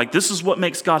 Then they're like, this is what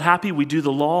makes God happy. We do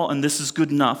the law and this is good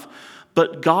enough.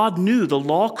 But God knew the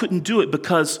law couldn't do it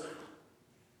because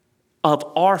of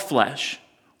our flesh.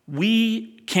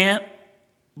 We can't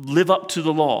live up to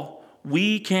the law.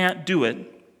 We can't do it.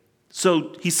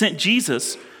 So he sent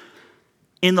Jesus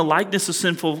in the likeness of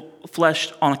sinful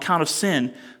flesh on account of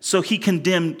sin. So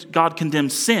God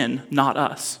condemned sin, not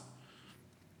us.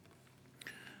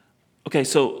 Okay,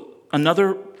 so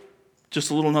another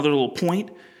little point.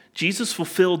 Jesus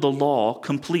fulfilled the law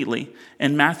completely.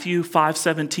 In Matthew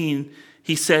 5:17,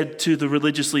 he said to the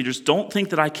religious leaders, don't think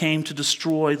that I came to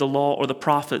destroy the law or the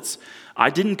prophets. I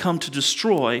didn't come to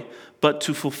destroy, but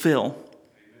to fulfill.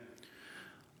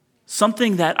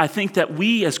 Something that I think that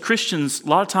we as Christians, a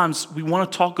lot of times we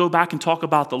want to go back and talk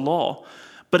about the law,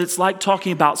 but it's like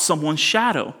talking about someone's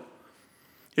shadow.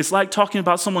 It's like talking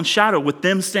about someone's shadow with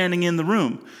them standing in the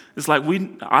room. It's like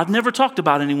I've never talked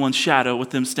about anyone's shadow with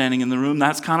them standing in the room.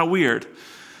 That's kind of weird.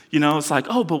 It's like,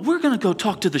 oh, but we're going to go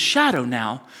talk to the shadow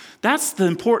now. That's the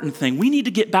important thing. We need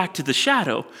to get back to the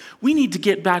shadow. We need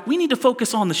to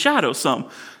focus on the shadow some.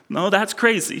 No, that's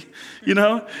crazy.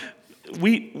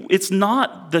 It's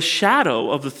not the shadow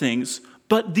of the things,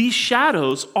 But these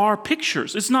shadows are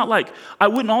pictures. It's not like, I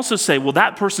wouldn't also say, well,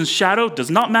 that person's shadow does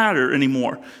not matter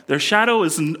anymore. Their shadow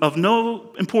is of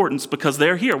no importance because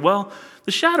they're here. Well,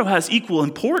 the shadow has equal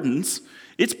importance.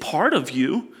 It's part of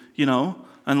you,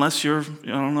 unless you're,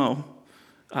 I don't know,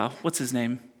 what's his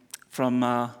name?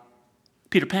 From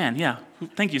Peter Pan, yeah.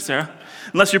 Thank you, Sarah.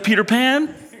 Unless you're Peter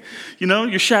Pan,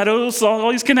 your shadow's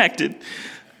always connected.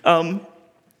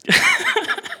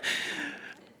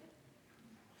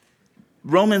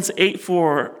 Romans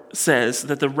 8:4 says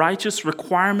that the righteous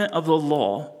requirement of the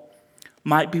law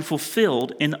might be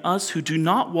fulfilled in us who do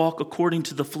not walk according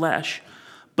to the flesh,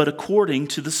 but according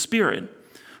to the Spirit.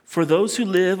 For those who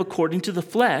live according to the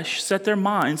flesh set their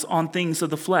minds on things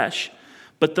of the flesh,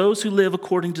 but those who live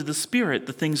according to the Spirit,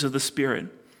 the things of the Spirit.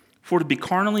 For to be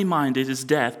carnally minded is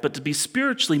death, but to be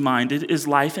spiritually minded is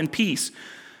life and peace.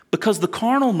 Because the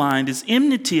carnal mind is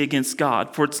enmity against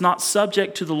God, for it's not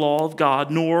subject to the law of God,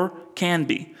 nor can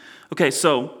be. Okay,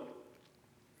 so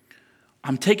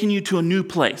I'm taking you to a new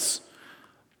place.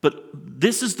 But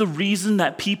this is the reason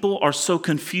that people are so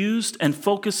confused and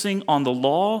focusing on the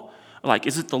law. Like,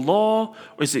 is it the law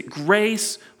or is it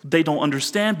grace? They don't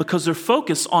understand because they're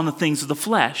focused on the things of the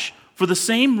flesh. For the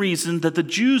same reason that the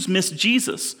Jews missed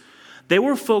Jesus. They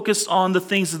were focused on the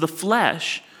things of the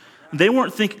flesh. They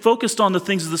weren't focused on the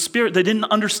things of the Spirit. They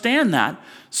didn't understand that.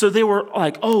 So they were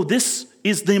like, oh, this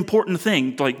is the important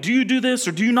thing. Like, do you do this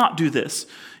or do you not do this?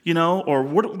 Or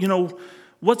what,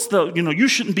 what's the, you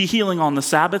shouldn't be healing on the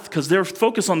Sabbath because they're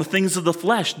focused on the things of the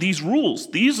flesh. These rules,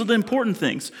 these are the important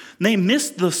things. And they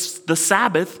missed the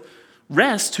Sabbath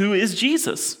rest, who is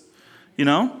Jesus,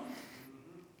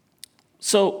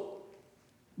 So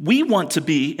we want to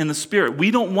be in the Spirit.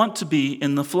 We don't want to be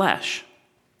in the flesh.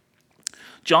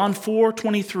 John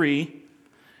 4:23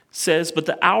 says, but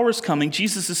the hour is coming.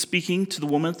 Jesus is speaking to the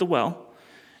woman at the well.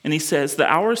 And he says,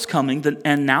 the hour is coming,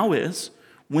 and now is,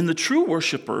 when the true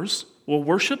worshipers will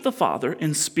worship the Father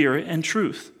in spirit and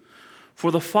truth.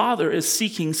 For the Father is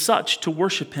seeking such to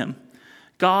worship him.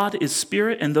 God is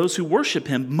spirit, and those who worship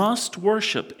him must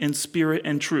worship in spirit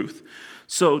and truth.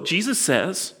 So Jesus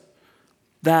says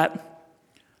that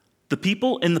the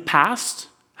people in the past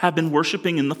have been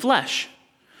worshiping in the flesh.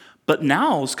 But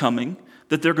now is coming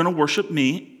that they're going to worship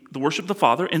the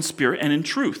Father in spirit and in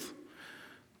truth.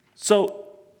 So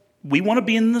we want to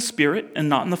be in the spirit and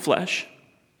not in the flesh.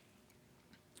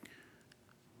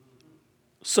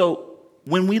 So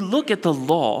when we look at the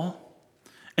law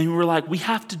and we're like, we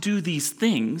have to do these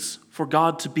things for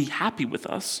God to be happy with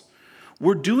us,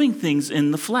 we're doing things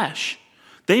in the flesh.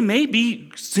 They may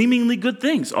be seemingly good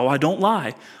things. Oh, I don't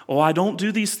lie. Oh, I don't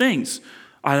do these things.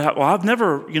 I've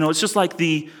never, it's just like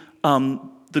the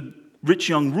rich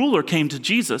young ruler came to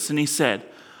Jesus and he said,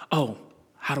 oh,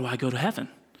 how do I go to heaven?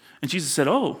 And Jesus said,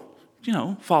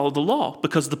 follow the law.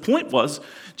 Because the point was,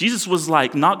 Jesus was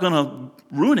like not going to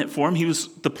ruin it for him.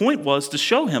 The point was to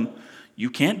show him, you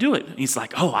can't do it. And he's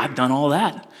like, oh, I've done all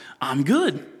that. I'm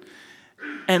good.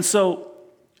 And so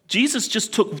Jesus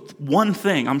just took one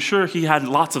thing. I'm sure he had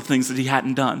lots of things that he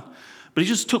hadn't done. But he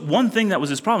just took one thing that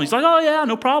was his problem. He's like, oh yeah,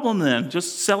 no problem then.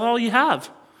 Just sell all you have.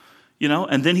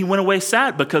 And then he went away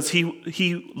sad because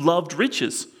he loved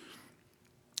riches.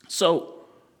 So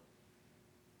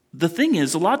the thing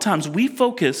is, a lot of times we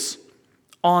focus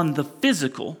on the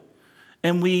physical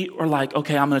and we are like,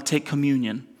 okay, I'm going to take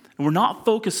communion. And we're not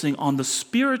focusing on the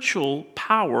spiritual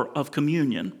power of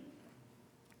communion.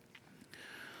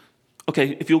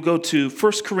 Okay, if you'll go to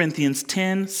 1 Corinthians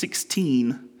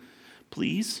 10:16,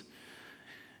 please.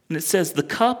 And it says, the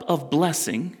cup of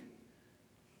blessing,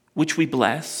 which we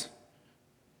bless,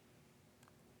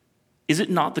 is it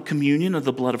not the communion of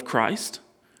the blood of Christ?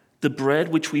 The bread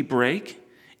which we break,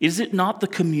 is it not the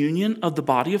communion of the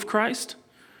body of Christ?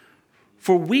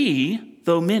 For we,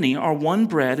 though many, are one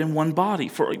bread and one body,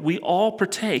 for we all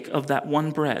partake of that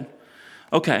one bread.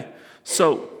 Okay,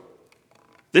 so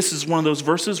this is one of those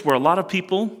verses where a lot of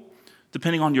people,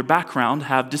 depending on your background,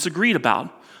 have disagreed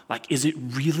about. Like, is it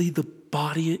really the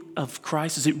body of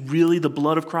Christ? Is it really the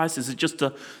blood of Christ? Is it just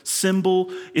a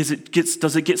symbol? Does it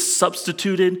get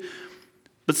substituted?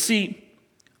 But see,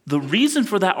 the reason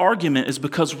for that argument is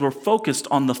because we're focused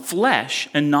on the flesh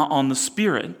and not on the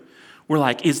spirit. We're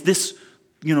like, is this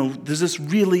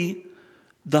really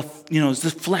is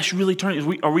this flesh really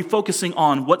turning? Are we focusing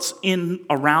on what's in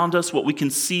around us, what we can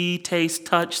see, taste,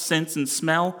 touch, sense, and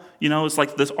smell? It's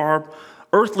like our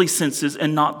earthly senses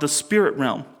and not the spirit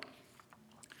realm.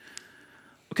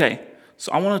 Okay,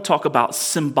 so I want to talk about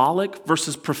symbolic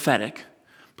versus prophetic,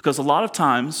 because a lot of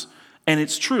times, and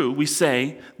it's true, we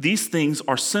say these things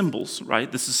are symbols,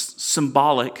 right? This is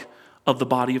symbolic of the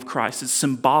body of Christ. It's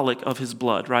symbolic of his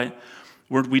blood, right?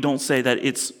 We don't say that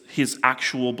it's his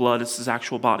actual blood, it's his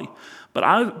actual body. But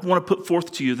I want to put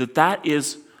forth to you that that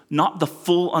is not the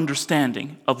full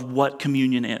understanding of what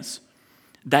communion is.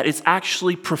 That it's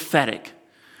actually prophetic.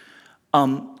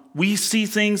 We see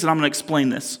things, and I'm going to explain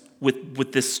this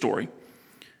with this story.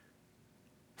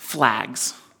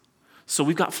 Flags. So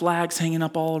we've got flags hanging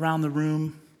up all around the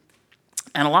room.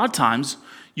 And a lot of times,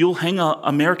 you'll hang an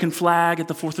American flag at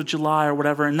the 4th of July or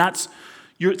whatever, and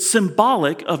it's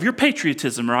symbolic of your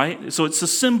patriotism, right? So it's a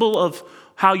symbol of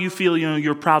how you feel,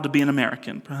 you're proud to be an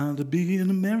American. Proud to be an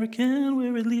American,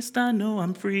 where at least I know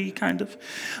I'm free, kind of.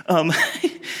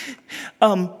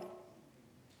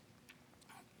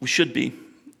 We should be.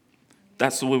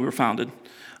 That's the way we were founded.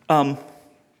 But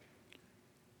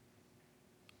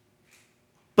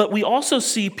we also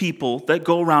see people that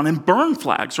go around and burn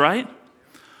flags, right?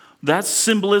 That's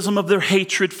symbolism of their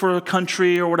hatred for a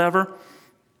country or whatever.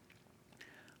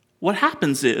 What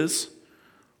happens is,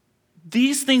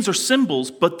 these things are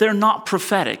symbols, but they're not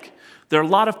prophetic. There are a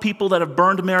lot of people that have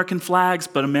burned American flags,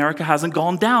 but America hasn't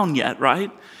gone down yet,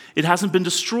 right? It hasn't been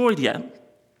destroyed yet.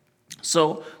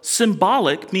 So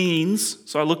symbolic means,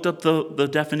 so I looked up the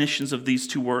definitions of these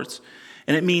two words,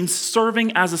 and it means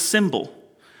serving as a symbol.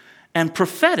 And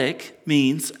prophetic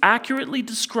means accurately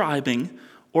describing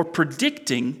or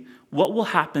predicting what will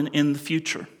happen in the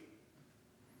future.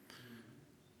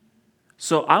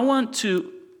 So I want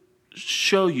to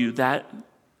show you that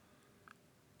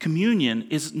communion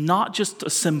is not just a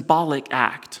symbolic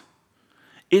act.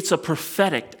 It's a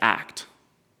prophetic act.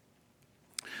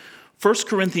 1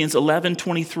 Corinthians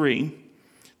 11:23,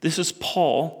 this is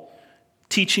Paul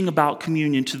teaching about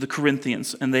communion to the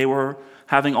Corinthians, and they were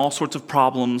having all sorts of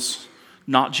problems,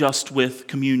 not just with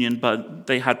communion, but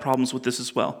they had problems with this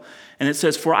as well. And it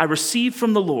says, "For I received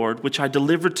from the Lord, which I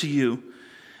delivered to you,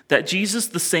 that Jesus,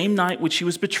 the same night which he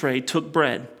was betrayed, took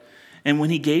bread. And when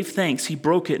he gave thanks, he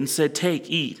broke it and said, 'Take,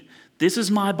 eat. This is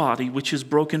my body, which is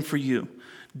broken for you.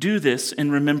 Do this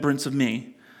in remembrance of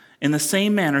me.' In the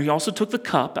same manner, he also took the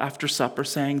cup after supper,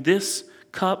 saying, 'This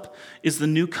cup is the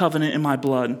new covenant in my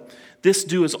blood. This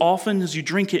do as often as you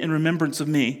drink it in remembrance of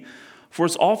me. For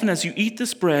as often as you eat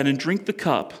this bread and drink the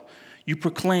cup, you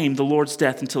proclaim the Lord's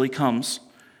death until he comes.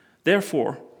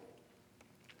 Therefore,'"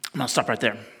 I'm going to stop right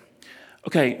there.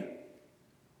 Okay.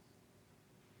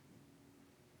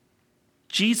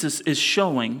 Jesus is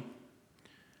showing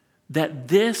that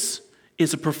this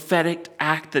is a prophetic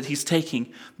act that he's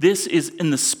taking. This is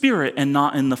in the spirit and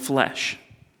not in the flesh.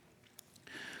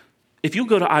 If you'll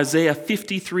go to Isaiah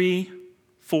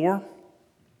 53:4.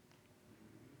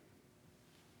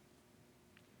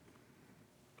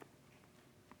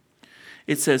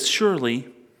 It says,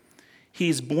 "Surely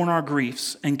he's borne our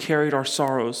griefs and carried our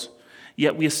sorrows,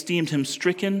 yet we esteemed him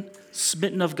stricken,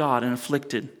 smitten of God, and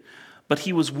afflicted. But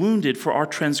he was wounded for our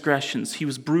transgressions, he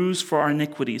was bruised for our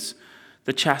iniquities.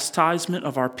 The chastisement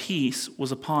of our peace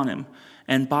was upon him,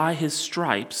 and by his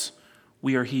stripes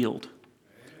we are healed."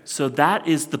 So that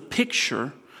is the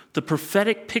picture, the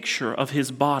prophetic picture of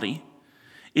his body.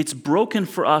 It's broken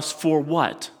for us for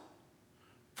what?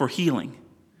 For healing.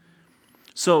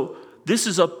 So this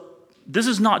is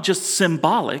not just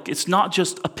symbolic. It's not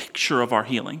just a picture of our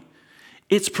healing.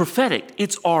 It's prophetic.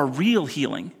 It's our real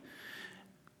healing.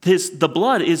 The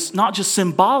blood is not just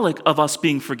symbolic of us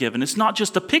being forgiven. It's not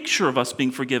just a picture of us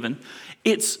being forgiven.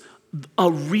 It's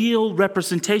a real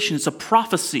representation. It's a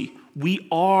prophecy. We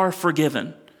are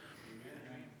forgiven.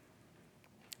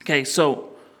 Okay, so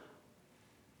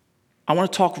I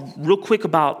want to talk real quick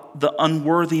about the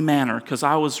unworthy manner, because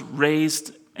I was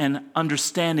raised and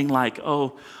understanding like,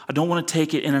 I don't want to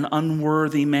take it in an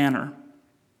unworthy manner.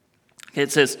 Okay,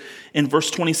 it says in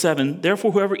verse 27,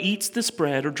 "Therefore whoever eats this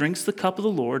bread or drinks the cup of the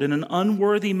Lord in an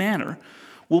unworthy manner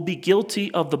will be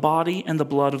guilty of the body and the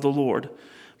blood of the Lord.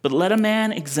 But let a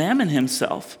man examine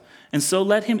himself, and so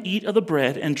let him eat of the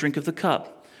bread and drink of the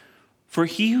cup. For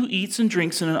he who eats and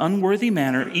drinks in an unworthy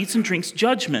manner eats and drinks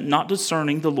judgment, not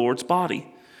discerning the Lord's body.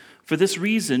 For this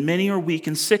reason many are weak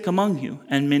and sick among you,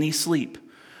 and many sleep.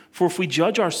 For if we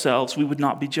judge ourselves, we would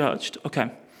not be judged."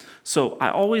 Okay, so I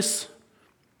always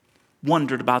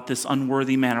wondered about this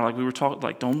unworthy manner. Like we were talking,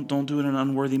 like don't do it in an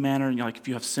unworthy manner. And like if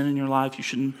you have sin in your life,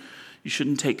 you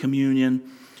shouldn't take communion.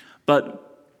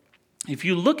 But if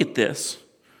you look at this,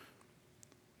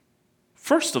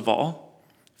 first of all,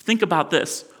 think about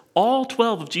this. All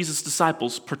 12 of Jesus'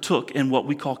 disciples partook in what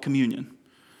we call communion.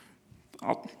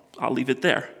 I'll leave it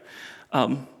there.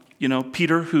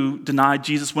 Peter, who denied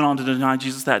Jesus, went on to deny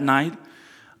Jesus that night.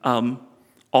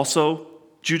 Also,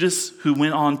 Judas, who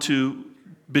went on to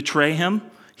betray him,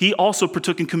 he also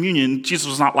partook in communion. Jesus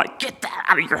was not like, "Get that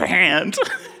out of your hand.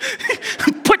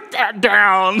 Put sat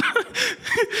down.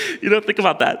 Think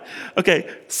about that. Okay,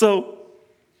 so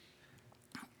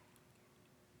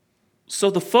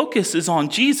the focus is on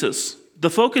Jesus. The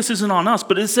focus isn't on us,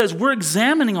 but it says we're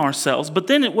examining ourselves. But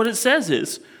then what it says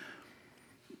is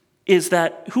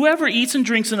that whoever eats and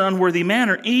drinks in an unworthy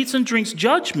manner eats and drinks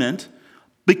judgment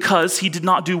because he did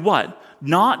not do what?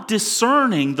 Not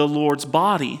discerning the Lord's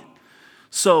body.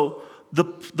 So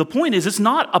the point is, it's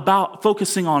not about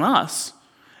focusing on us.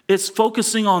 It's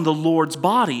focusing on the Lord's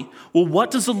body. Well, what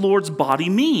does the Lord's body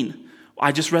mean?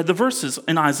 I just read the verses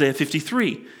in Isaiah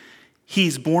 53.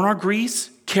 He's borne our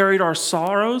griefs, carried our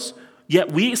sorrows,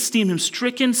 yet we esteem him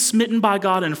stricken, smitten by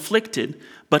God, and afflicted.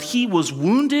 But he was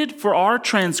wounded for our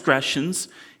transgressions.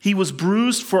 He was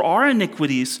bruised for our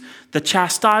iniquities. The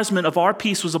chastisement of our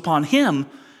peace was upon him,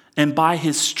 and by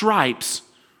his stripes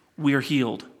we are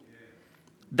healed.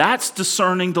 That's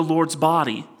discerning the Lord's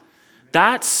body.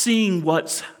 That's seeing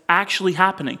what's actually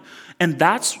happening. And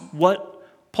that's what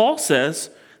Paul says,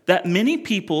 that many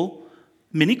people,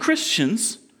 many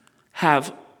Christians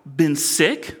have been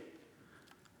sick,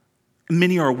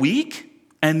 many are weak,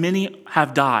 and many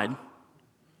have died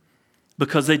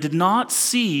because they did not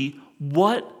see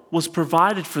what was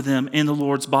provided for them in the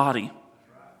Lord's body.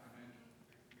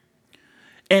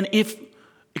 And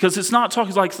because it's not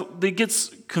talking like, it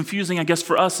gets confusing, I guess,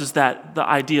 for us, is that the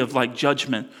idea of like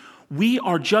judgment. We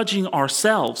are judging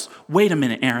ourselves. Wait a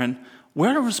minute, Aaron,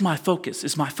 where is my focus?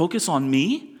 Is my focus on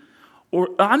me? Or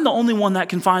I'm the only one that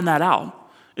can find that out.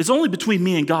 It's only between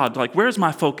me and God. Like, where's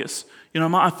my focus?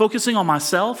 Am I focusing on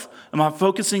myself? Am I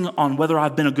focusing on whether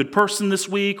I've been a good person this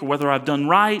week or whether I've done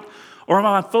right? Or am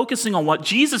I focusing on what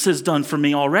Jesus has done for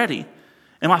me already?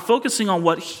 Am I focusing on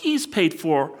what he's paid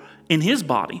for in his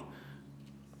body?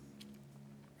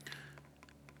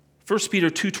 1 Peter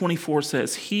 2:24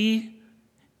 says, he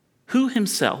who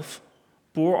himself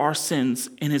bore our sins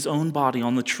in his own body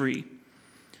on the tree,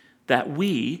 that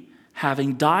we,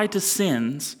 having died to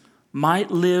sins,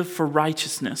 might live for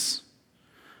righteousness,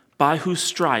 by whose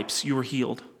stripes you were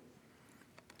healed.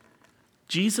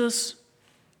 Jesus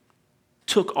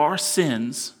took our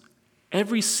sins,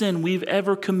 every sin we've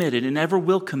ever committed and ever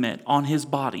will commit, on his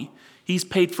body. He's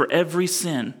paid for every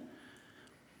sin,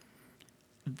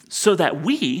 so that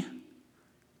we,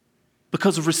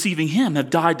 because of receiving him, have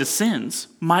died to sins,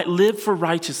 might live for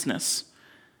righteousness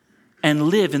and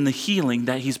live in the healing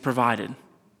that he's provided.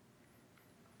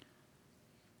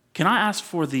 Can I ask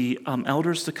for the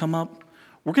elders to come up?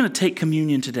 We're going to take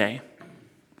communion today.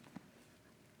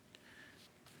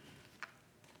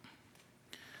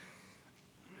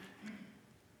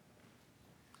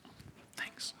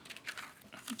 Thanks.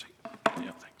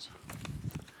 Yeah, thanks.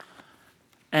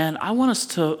 And I want us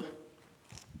to,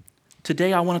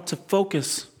 today I want to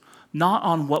focus not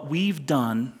on what we've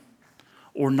done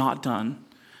or not done,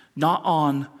 not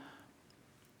on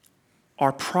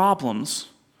our problems,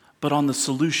 but on the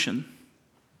solution.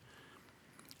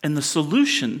 And the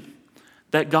solution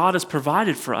that God has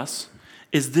provided for us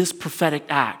is this prophetic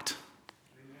act.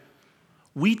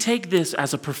 We take this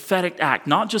as a prophetic act,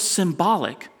 not just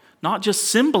symbolic, not just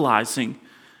symbolizing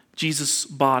Jesus'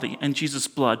 body and Jesus'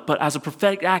 blood, but as a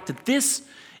prophetic act that this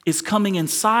is coming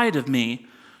inside of me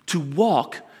to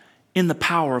walk in the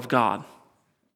power of God.